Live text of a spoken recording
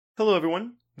Hello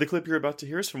everyone! The clip you're about to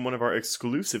hear is from one of our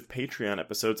exclusive Patreon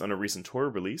episodes on a recent horror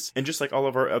release, and just like all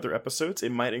of our other episodes,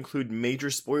 it might include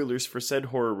major spoilers for said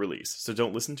horror release, so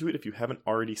don't listen to it if you haven't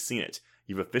already seen it.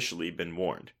 You've officially been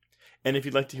warned. And if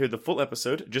you'd like to hear the full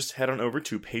episode, just head on over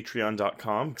to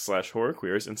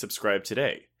patreon.com/horrorqueers and subscribe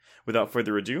today. Without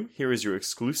further ado, here is your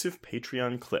exclusive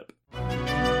Patreon clip.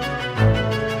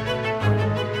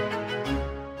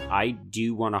 I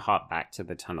do want to hop back to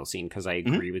the tunnel scene because I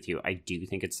agree with you. I do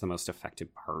think it's the most effective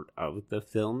part of the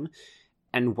film.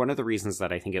 And one of the reasons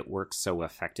that I think it works so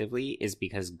effectively is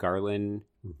because Garland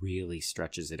really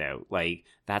stretches it out. Like,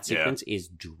 that sequence is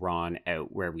drawn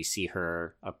out where we see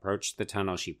her approach the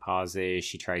tunnel. She pauses.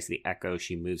 She tries the echo.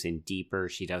 She moves in deeper.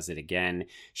 She does it again.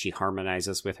 She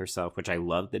harmonizes with herself, which I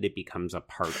love that it becomes a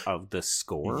part of the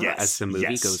score as the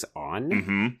movie goes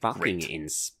on. Fucking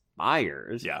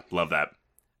inspires. Yeah, love that.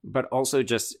 But also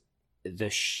just the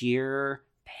sheer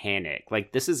panic.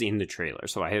 Like, this is in the trailer,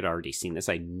 so I had already seen this.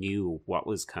 I knew what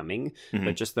was coming.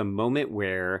 But just the moment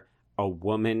where a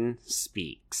woman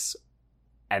speaks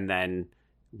and then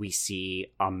we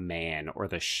see a man or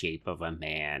the shape of a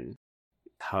man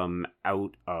come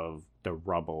out of the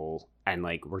rubble, and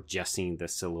like we're just seeing the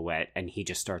silhouette, and he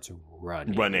just starts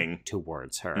running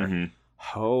towards her.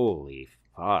 Holy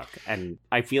fuck. And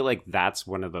I feel like that's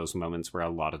one of those moments where a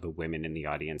lot of the women in the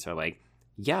audience are like,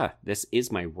 yeah, this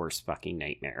is my worst fucking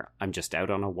nightmare. I'm just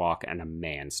out on a walk and a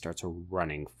man starts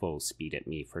running full speed at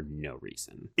me for no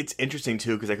reason. It's interesting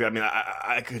too, because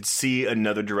I could see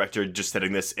another director just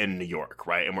setting this in New York,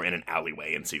 right? And we're in an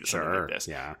alleyway and see something like this.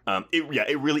 Yeah.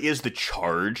 It really is the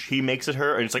charge he makes at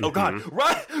her, and it's like, oh god,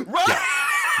 run!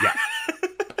 Yeah.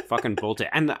 Fucking bolt it.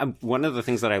 And one of the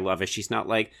things that I love is she's not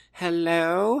like,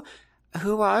 hello?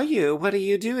 Who are you? What are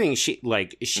you doing? She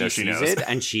sees it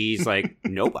and she's like,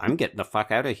 nope, I'm getting the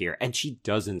fuck out of here. And she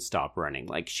doesn't stop running.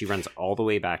 Like, she runs all the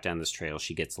way back down this trail.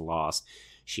 She gets lost.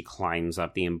 She climbs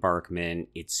up the embankment.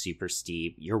 It's super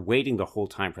steep. You're waiting the whole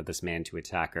time for this man to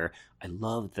attack her. I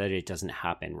love that it doesn't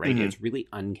happen, right? It's really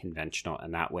unconventional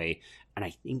in that way. And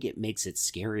I think it makes it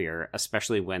scarier,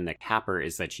 especially when the capper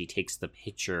is that she takes the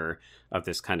picture of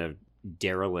this kind of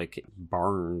derelict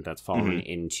barn that's fallen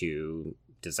into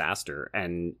disaster,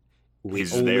 and we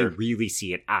really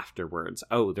see it afterwards.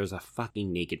 Oh, there's a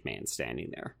fucking naked man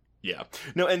standing there. Yeah.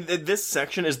 No, and this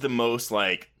section is the most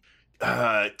like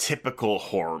typical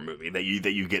horror movie that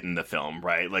you get in the film,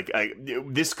 right? Like,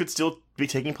 this could still be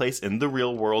taking place in the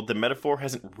real world. The metaphor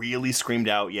hasn't really screamed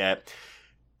out yet,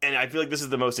 and I feel like this is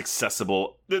the most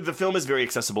accessible. The film is very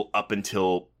accessible up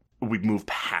until we move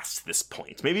past this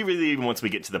point. Maybe really even once we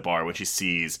get to the bar when she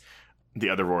sees the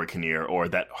other Rory Kinnear, or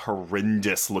that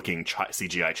horrendous-looking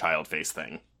CGI child face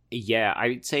thing. Yeah,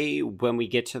 I'd say when we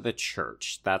get to the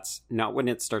church, that's not when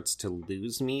it starts to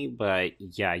lose me, but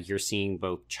yeah, you're seeing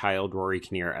both child Rory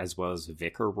Kinnear as well as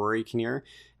vicar Rory Kinnear,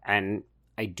 and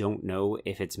I don't know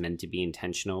if it's meant to be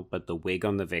intentional, but the wig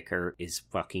on the vicar is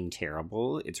fucking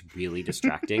terrible. It's really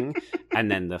distracting. And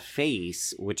then the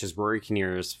face, which is Rory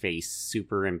Kinnear's face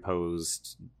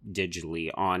superimposed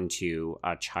digitally onto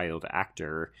a child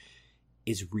actor,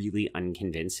 is really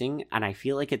unconvincing, and I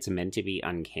feel like it's meant to be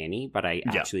uncanny, but I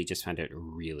actually just found it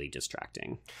really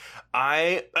distracting.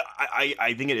 I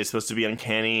think it is supposed to be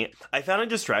uncanny. I found it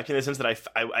distracting in the sense that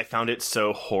I found it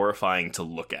so horrifying to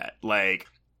look at. Like,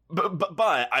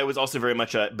 but I was also very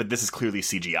much but this is clearly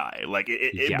CGI. Like,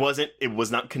 it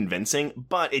was not convincing,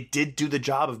 but it did do the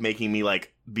job of making me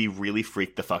like be really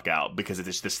freaked the fuck out because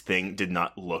this thing did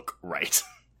not look right.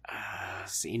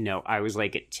 See, no, I was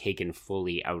like taken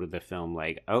fully out of the film.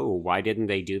 Like, oh, why didn't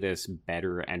they do this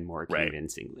better and more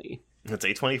convincingly? It's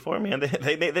A24, man.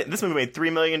 This movie made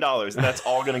 $3 million, and that's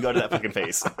all going to go to that fucking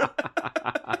face.